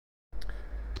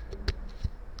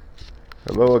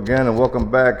Hello again and welcome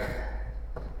back,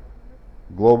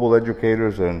 global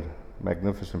educators and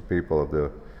magnificent people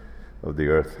of the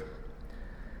earth.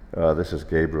 This is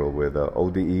Gabriel with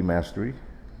ODE Mastery.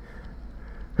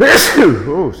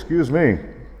 Oh, excuse me.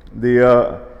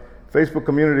 The Facebook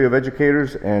community of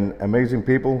educators and amazing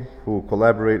people who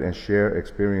collaborate and share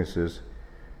experiences,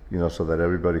 so that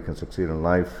everybody can succeed in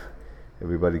life.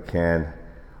 Everybody can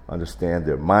understand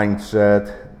their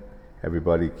mindset.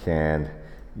 Everybody can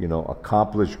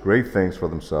accomplish great things for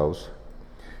themselves,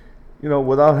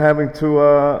 without having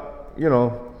to,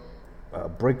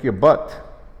 break your butt.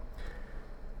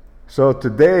 So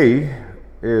today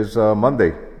is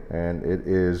Monday, and it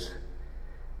is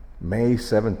May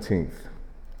 17th.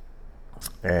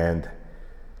 And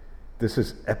this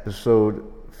is episode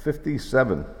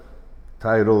 57,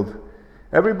 titled,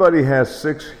 Everybody Has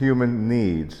 6 Human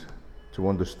Needs to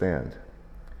Understand.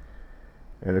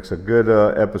 And it's a good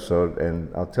episode, and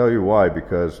I'll tell you why,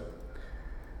 because,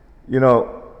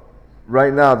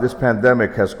 right now this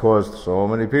pandemic has caused so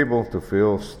many people to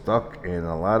feel stuck in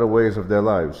a lot of ways of their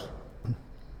lives.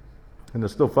 And they're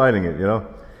still fighting it,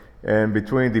 And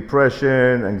between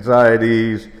depression,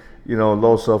 anxieties,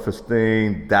 low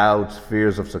self-esteem, doubts,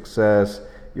 fears of success,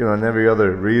 and every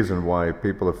other reason why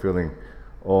people are feeling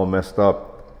all messed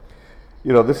up.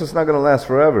 This is not going to last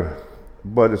forever.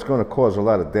 But it's going to cause a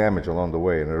lot of damage along the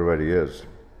way, and it already is.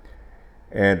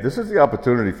 And this is the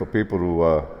opportunity for people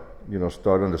to,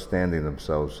 start understanding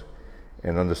themselves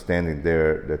and understanding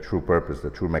their true purpose,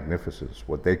 their true magnificence,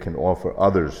 what they can offer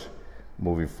others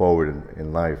moving forward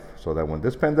in life, so that when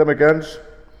this pandemic ends,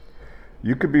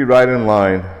 you could be right in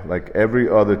line like every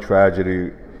other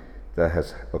tragedy that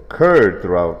has occurred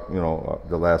throughout,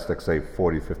 the last, let's say,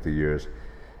 40, 50 years,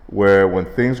 where when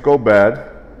things go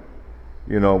bad,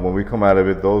 when we come out of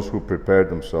it, those who prepared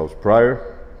themselves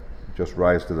prior just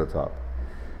rise to the top.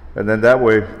 And then that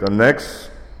way, the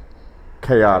next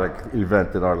chaotic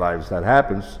event in our lives that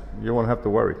happens, you won't have to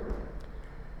worry.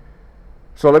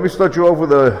 So let me start you off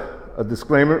with a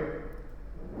disclaimer.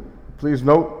 Please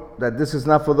note that this is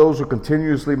not for those who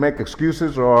continuously make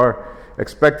excuses or are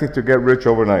expecting to get rich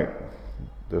overnight.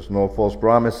 There's no false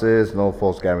promises, no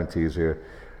false guarantees here.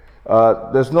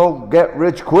 There's no get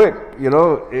rich quick,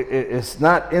 it's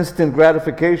not instant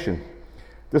gratification.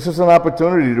 This is an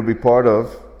opportunity to be part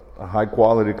of a high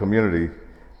quality community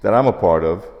that I'm a part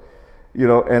of,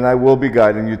 and I will be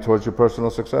guiding you towards your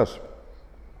personal success.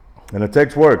 And it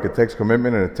takes work, it takes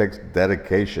commitment, and it takes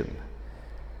dedication.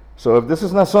 So if this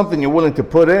is not something you're willing to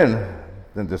put in,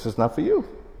 then this is not for you.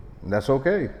 And that's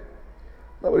okay.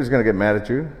 Nobody's going to get mad at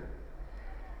you.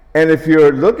 And if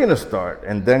you're looking to start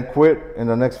and then quit in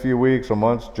the next few weeks or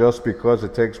months just because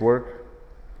it takes work,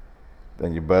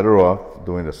 then you're better off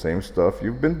doing the same stuff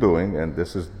you've been doing, and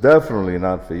this is definitely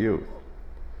not for you.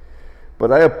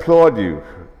 But I applaud you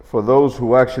for those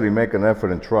who actually make an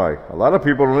effort and try. A lot of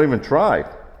people don't even try,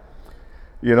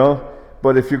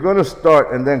 But if you're going to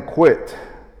start and then quit,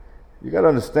 you got to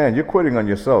understand, you're quitting on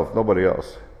yourself, nobody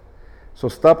else. So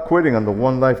stop quitting on the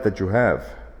one life that you have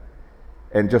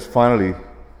and just finally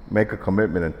make a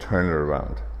commitment and turn it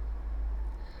around.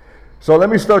 So let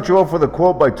me start you off with a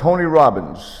quote by Tony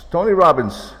Robbins. Tony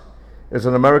Robbins is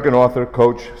an American author,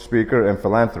 coach, speaker, and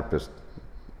philanthropist.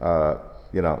 For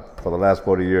the last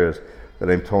 40 years, the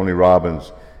name Tony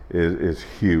Robbins is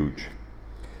huge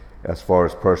as far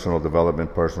as personal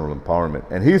development, personal empowerment.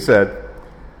 And he said,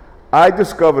 I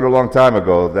discovered a long time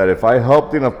ago that if I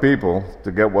helped enough people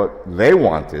to get what they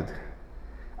wanted,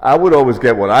 I would always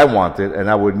get what I wanted, and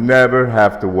I would never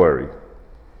have to worry.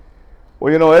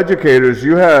 Well, educators,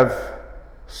 you have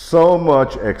so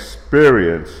much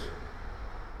experience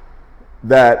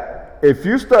that if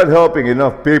you start helping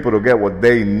enough people to get what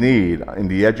they need in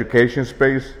the education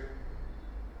space,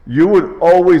 you would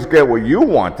always get what you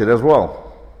wanted as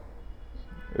well.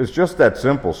 It's just that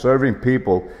simple. Serving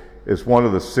people is one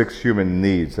of the 6 human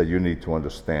needs that you need to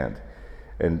understand.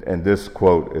 And this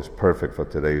quote is perfect for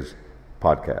today's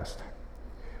podcast.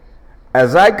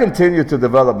 As I continue to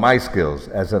develop my skills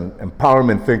as an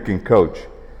empowerment thinking coach,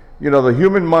 the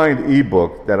Human Mind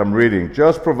ebook that I'm reading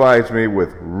just provides me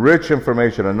with rich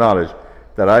information and knowledge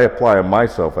that I apply on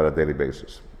myself on a daily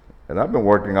basis. And I've been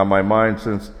working on my mind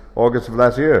since August of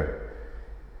last year.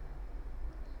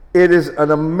 It is an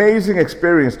amazing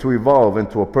experience to evolve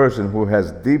into a person who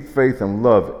has deep faith and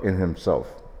love in himself.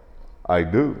 I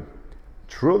do.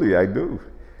 Truly, I do.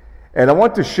 And I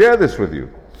want to share this with you.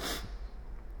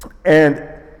 And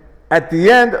at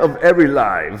the end of every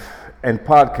live and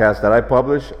podcast that I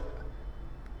publish,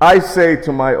 I say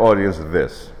to my audience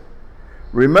this: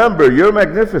 remember, you're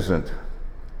magnificent.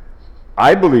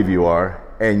 I believe you are,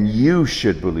 and you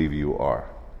should believe you are.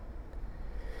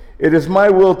 It is my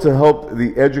will to help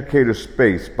the educator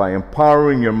space by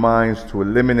empowering your minds to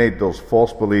eliminate those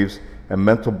false beliefs and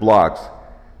mental blocks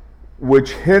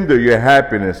which hinder your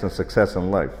happiness and success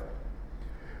in life.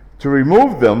 To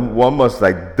remove them, one must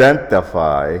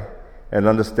identify and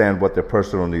understand what their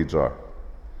personal needs are.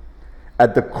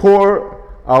 At the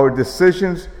core, our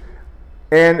decisions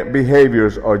and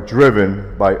behaviors are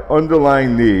driven by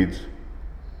underlying needs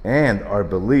and our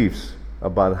beliefs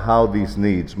about how these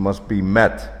needs must be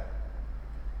met.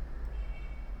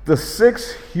 The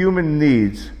 6 human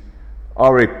needs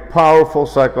are a powerful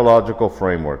psychological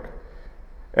framework,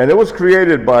 and it was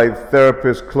created by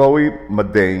therapist Chloe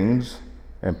Madanes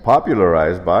and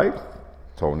popularized by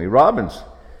Tony Robbins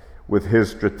with his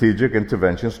strategic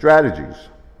intervention strategies.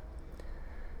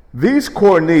 These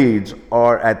core needs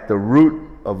are at the root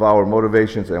of our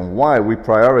motivations and why we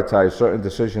prioritize certain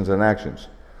decisions and actions,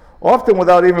 often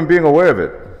without even being aware of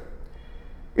it.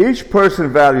 Each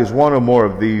person values one or more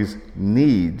of these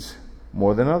needs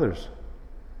more than others.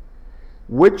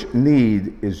 Which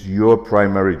need is your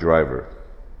primary driver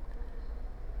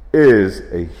is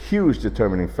a huge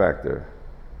determining factor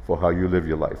for how you live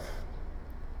your life.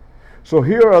 So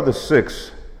here are the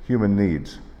 6 human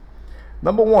needs.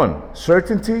 Number 1,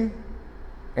 certainty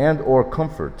and or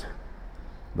comfort.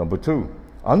 Number 2,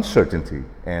 uncertainty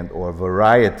and or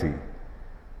variety.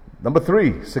 Number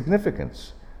 3,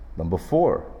 significance. Number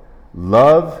 4,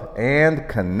 love and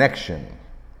connection.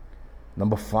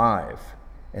 Number 5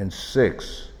 and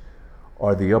 6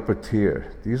 are the upper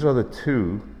tier. These are the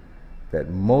 2 that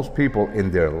most people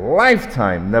in their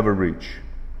lifetime never reach.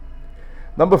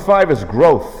 Number 5 is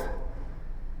growth,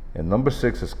 and number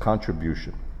 6 is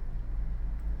contribution.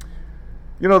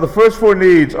 You know, the first 4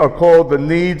 needs are called the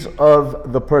needs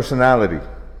of the personality.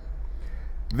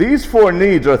 These 4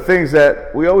 needs are things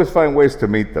that we always find ways to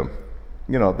meet them.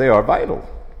 You know, they are vital.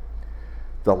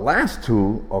 The last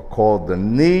 2 are called the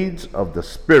needs of the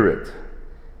spirit,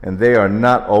 and they are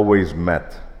not always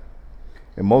met.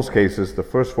 In most cases, the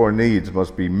first 4 needs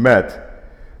must be met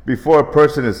before a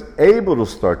person is able to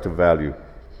start to value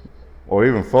or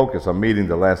even focus on meeting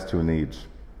the last 2 needs.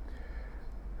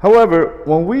 However,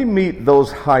 when we meet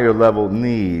those higher level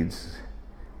needs,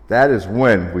 that is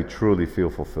when we truly feel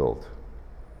fulfilled.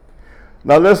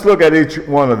 Now let's look at each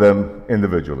one of them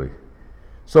individually.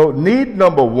 So need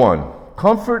number 1,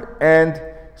 comfort and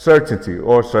certainty,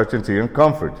 or certainty and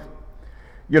comfort.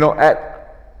 You know,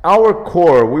 at our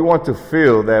core, we want to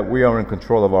feel that we are in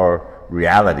control of our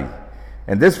reality.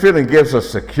 And this feeling gives us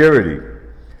security.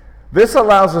 This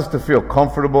allows us to feel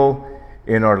comfortable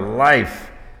in our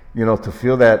life, you know, to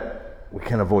feel that we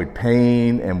can avoid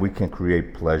pain and we can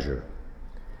create pleasure.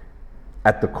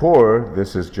 At the core,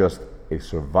 this is just a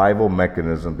survival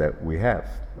mechanism that we have.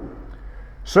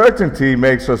 Certainty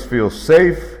makes us feel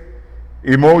safe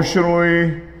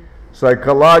emotionally,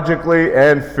 psychologically,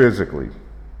 and physically.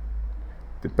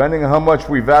 Depending on how much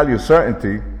we value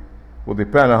certainty will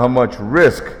depend on how much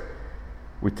risk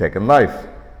we take in life.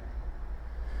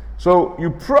 So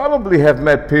you probably have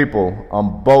met people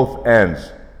on both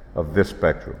ends of this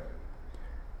spectrum,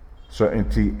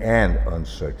 certainty and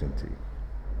uncertainty.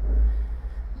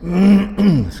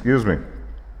 Excuse me.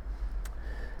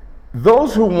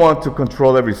 Those who want to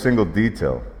control every single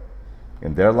detail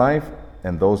in their life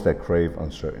and those that crave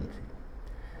uncertainty.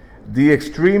 The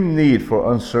extreme need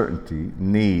for uncertainty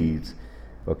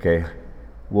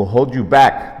will hold you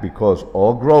back because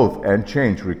all growth and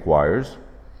change requires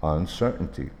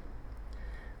uncertainty.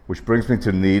 Which brings me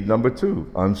to need number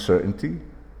 2, uncertainty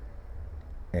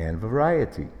and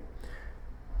variety.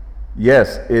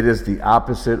 Yes, it is the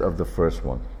opposite of the first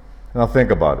one. Now think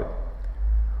about it.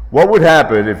 What would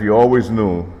happen if you always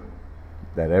knew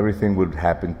that everything would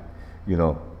happen, you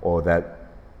know, or that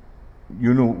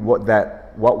you knew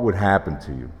what would happen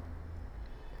to you?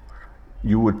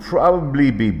 You would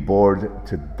probably be bored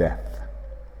to death.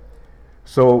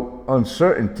 So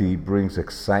uncertainty brings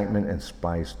excitement and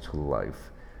spice to life.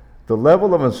 The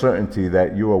level of uncertainty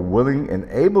that you are willing and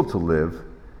able to live,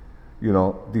 you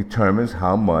know, determines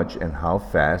how much and how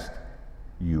fast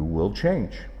you will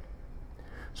change.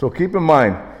 So keep in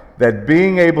mind that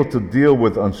being able to deal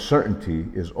with uncertainty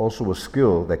is also a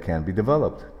skill that can be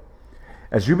developed.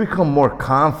 As you become more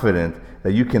confident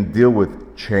that you can deal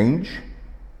with change,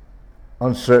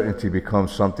 uncertainty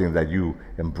becomes something that you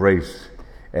embrace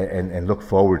and look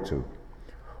forward to.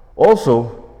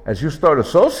 Also, as you start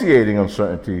associating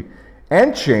uncertainty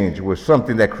and change with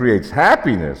something that creates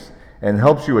happiness and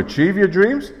helps you achieve your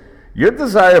dreams, your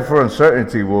desire for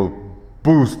uncertainty will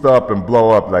boost up and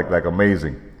blow up like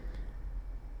amazing.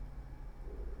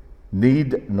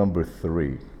 Need number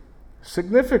 3,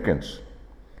 significance.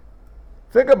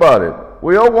 Think about it.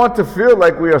 We all want to feel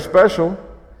like we are special.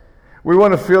 We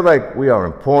want to feel like we are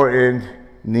important,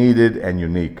 needed, and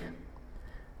unique.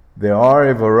 There are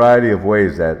a variety of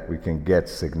ways that we can get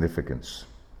significance.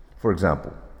 For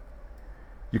example,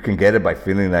 you can get it by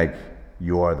feeling like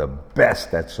you are the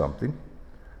best at something,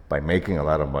 by making a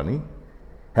lot of money,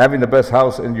 having the best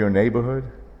house in your neighborhood,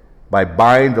 by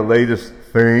buying the latest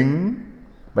thing,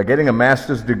 by getting a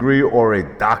master's degree or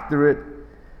a doctorate,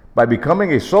 by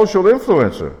becoming a social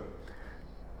influencer,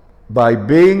 by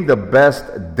being the best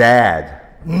dad,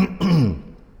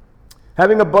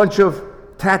 having a bunch of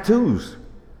tattoos.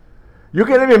 You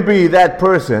can even be that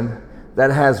person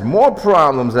that has more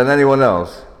problems than anyone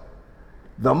else,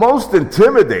 the most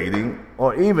intimidating,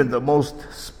 or even the most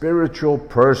spiritual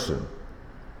person.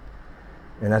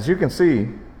 And as you can see,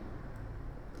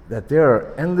 that there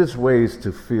are endless ways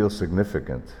to feel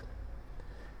significant.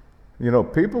 You know,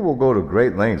 people will go to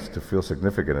great lengths to feel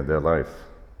significant in their life.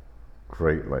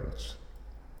 Great lengths.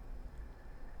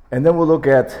 And then we'll look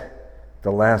at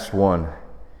the last one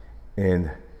in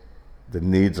the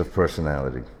needs of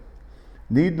personality.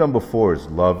 Need number 4 is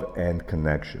love and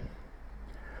connection.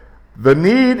 The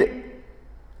need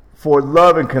for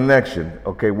love and connection,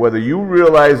 okay, whether you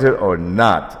realize it or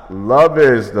not, love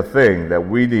is the thing that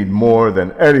we need more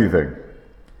than anything.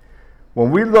 When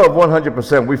we love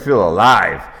 100%, we feel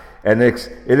alive, and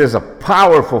it is a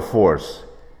powerful force.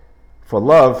 For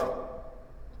love,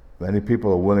 many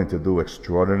people are willing to do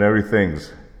extraordinary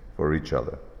things for each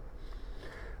other.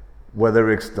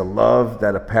 Whether it's the love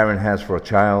that a parent has for a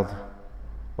child,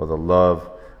 or the love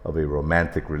of a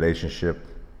romantic relationship.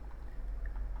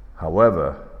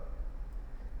 However,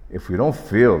 if we don't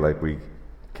feel like we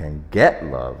can get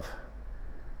love,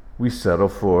 we settle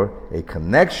for a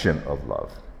connection of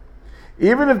love.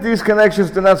 Even if these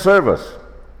connections do not serve us,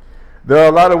 there are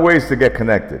a lot of ways to get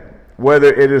connected,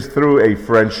 whether it is through a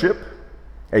friendship,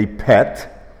 a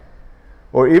pet,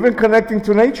 or even connecting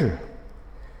to nature.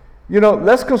 You know,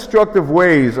 less constructive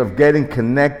ways of getting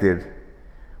connected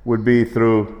would be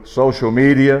through social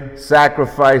media,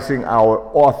 sacrificing our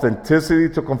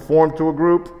authenticity to conform to a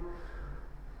group,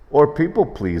 or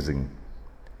people-pleasing.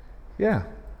 Yeah.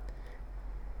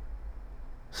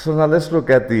 So now let's look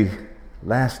at the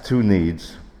last 2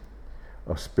 needs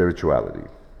of spirituality.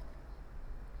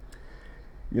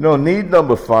 You know, need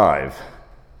number 5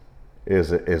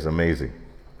 is amazing.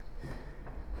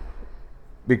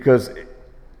 Because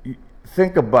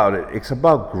think about it, it's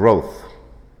about growth.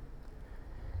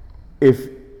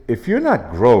 If you're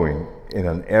not growing in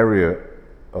an area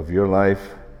of your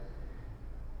life,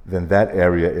 then that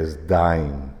area is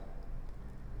dying.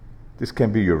 This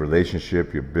can be your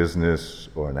relationship, your business,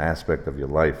 or an aspect of your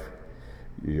life,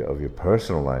 of your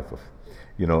personal life.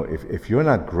 You know, if you're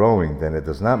not growing, then it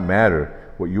does not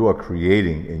matter what you are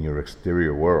creating in your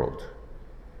exterior world.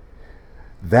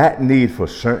 That need for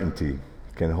certainty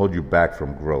can hold you back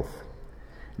from growth,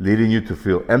 leading you to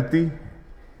feel empty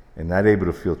and not able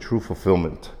to feel true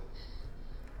fulfillment.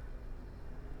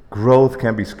 Growth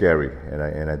can be scary,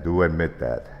 and I do admit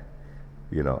that.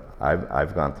 You know,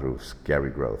 I've gone through scary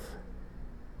growth.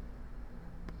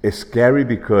 It's scary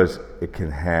because it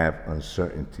can have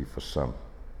uncertainty for some,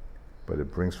 but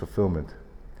it brings fulfillment.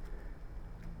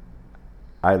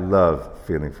 I love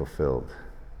feeling fulfilled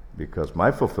because my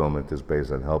fulfillment is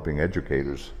based on helping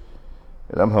educators.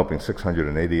 And I'm helping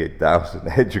 688,000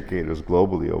 educators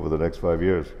globally over the next 5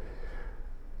 years.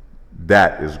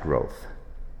 That is growth.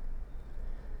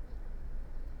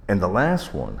 And the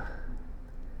last one,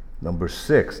 number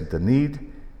 6, the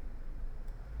need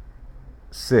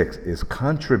 6 is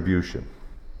contribution.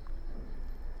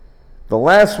 The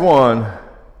last one,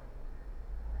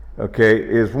 okay,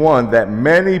 is one that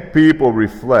many people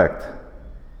reflect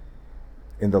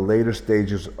in the later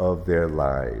stages of their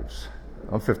lives.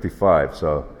 I'm 55,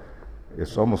 so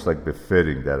it's almost like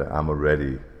befitting that I'm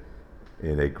already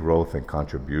in a growth and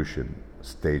contribution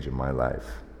stage in my life.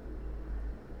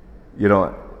 You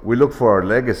know, we look for our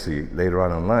legacy later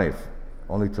on in life,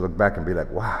 only to look back and be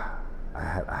like, wow, I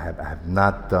have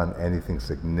not done anything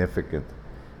significant.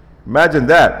 Imagine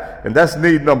that. And that's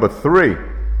need number 3.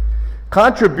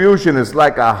 Contribution is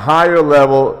like a higher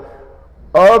level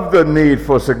of the need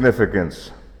for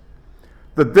significance.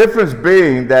 The difference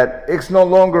being that it's no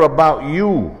longer about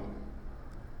you.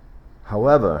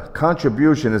 However,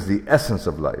 contribution is the essence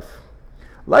of life.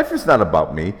 Life is not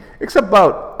about me. It's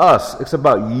about us. It's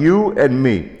about you and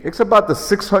me. It's about the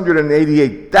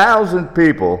 688,000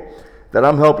 people that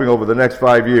I'm helping over the next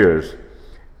 5 years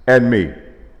and me.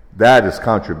 That is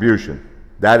contribution.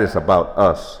 That is about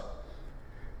us.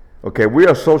 Okay, we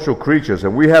are social creatures,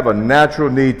 and we have a natural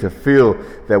need to feel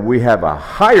that we have a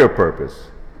higher purpose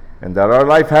and that our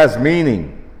life has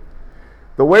meaning.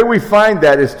 The way we find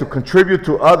that is to contribute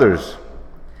to others.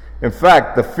 In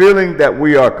fact, the feeling that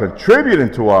we are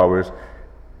contributing to others,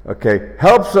 okay,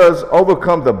 helps us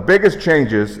overcome the biggest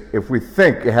changes if we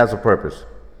think it has a purpose.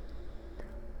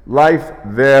 Life,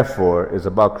 therefore, is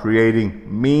about creating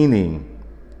meaning,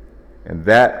 and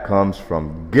that comes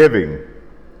from giving.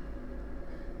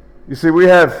 You see, we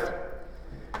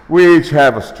each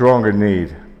have a stronger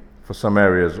need for some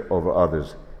areas over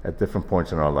others at different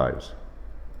points in our lives.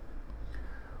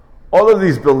 All of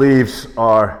these beliefs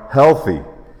are healthy.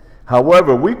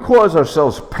 However, we cause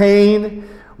ourselves pain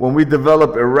when we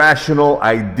develop irrational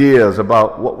ideas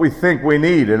about what we think we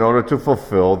need in order to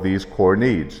fulfill these core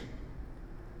needs.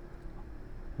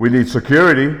 We need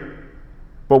security,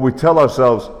 but we tell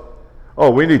ourselves, oh,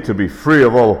 we need to be free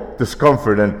of all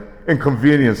discomfort and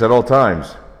inconvenience at all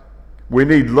times. We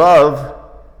need love,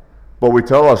 but we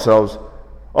tell ourselves,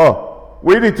 oh,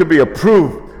 we need to be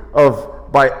approved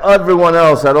of by everyone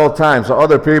else at all times, or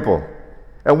other people.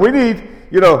 And we need,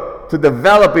 to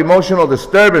develop emotional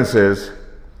disturbances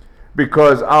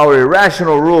because our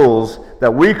irrational rules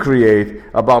that we create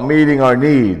about meeting our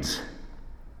needs.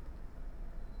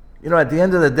 At the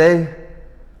end of the day,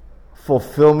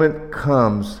 fulfillment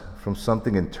comes from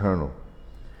something internal.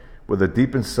 Whether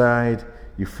deep inside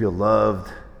you feel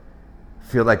loved,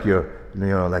 feel like you're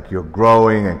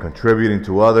growing and contributing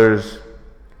to others.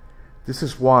 This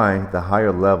is why the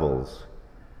higher levels,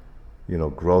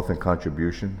 growth and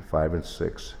contribution, 5 and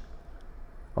 6,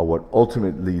 are what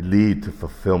ultimately lead to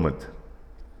fulfillment.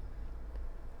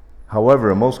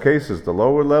 However, in most cases, the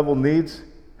lower level needs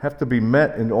have to be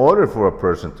met in order for a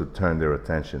person to turn their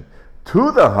attention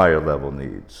to the higher level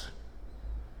needs.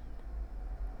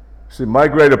 See, my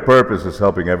greater purpose is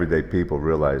helping everyday people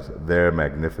realize their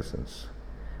magnificence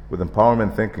with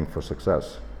empowerment thinking for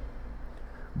success.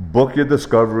 Book your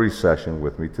discovery session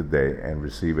with me today and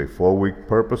receive a 4-week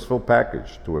purposeful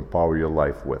package to empower your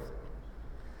life with.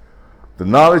 The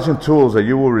knowledge and tools that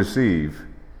you will receive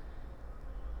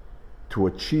to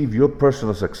achieve your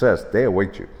personal success, they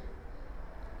await you.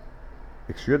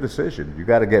 It's your decision. You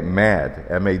got to get mad,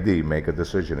 M-A-D, make a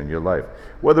decision in your life.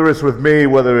 Whether it's with me,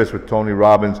 whether it's with Tony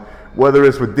Robbins, whether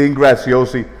it's with Dean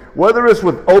Graziosi, whether it's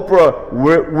with Oprah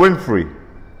Winfrey.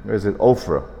 Or is it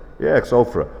Oprah? Yeah, it's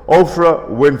Oprah. Oprah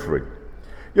Winfrey.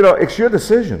 It's your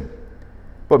decision.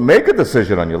 But make a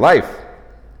decision on your life.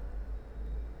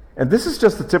 And this is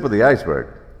just the tip of the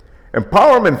iceberg.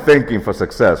 Empowerment thinking for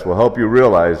success will help you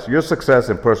realize your success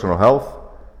in personal health,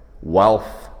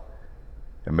 wealth,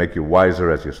 and make you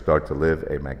wiser as you start to live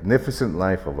a magnificent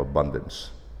life of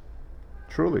abundance.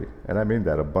 Truly, and I mean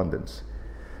that, abundance.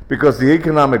 Because the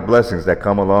economic blessings that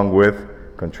come along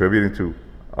with contributing to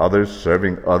others,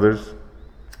 serving others,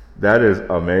 that is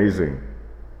amazing.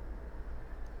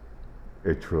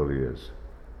 It truly is.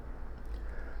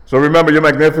 So remember, you're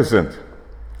magnificent.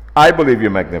 I believe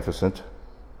you're magnificent.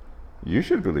 You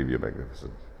should believe you're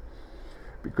magnificent.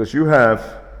 Because you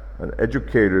have an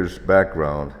educator's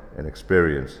background and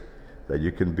experience that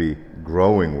you can be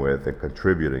growing with and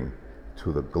contributing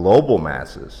to the global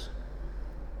masses.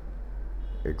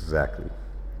 Exactly.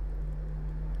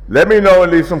 Let me know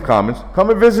and leave some comments. Come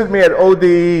and visit me at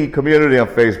ODE Community on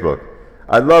Facebook.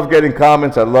 I love getting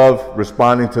comments. I love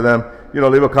responding to them.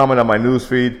 Leave a comment on my news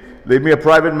feed. Leave me a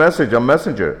private message on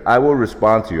Messenger. I will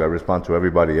respond to you. I respond to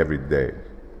everybody every day.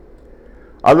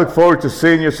 I look forward to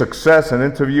seeing your success and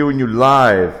interviewing you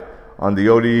live on the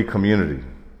ODE Community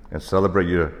and celebrate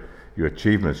your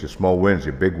achievements, your small wins,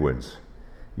 your big wins,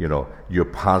 your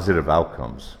positive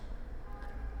outcomes.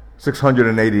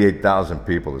 688,000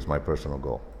 people is my personal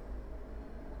goal.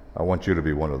 I want you to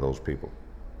be one of those people.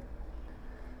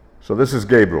 So this is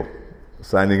Gabriel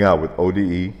signing out with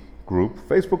ODE Group,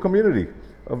 Facebook community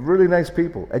of really nice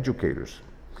people, educators.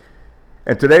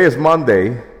 And today is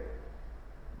Monday,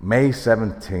 May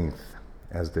 17th,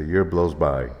 as the year blows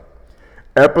by.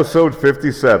 Episode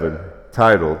 57,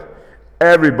 titled,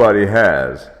 Everybody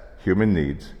Has Human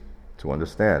Needs to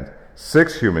Understand.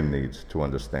 6 human needs to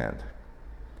understand.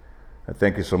 And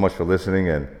thank you so much for listening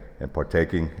and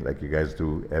partaking like you guys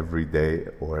do every day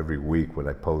or every week when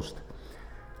I post.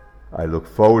 I look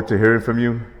forward to hearing from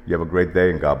you. You have a great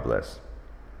day and God bless.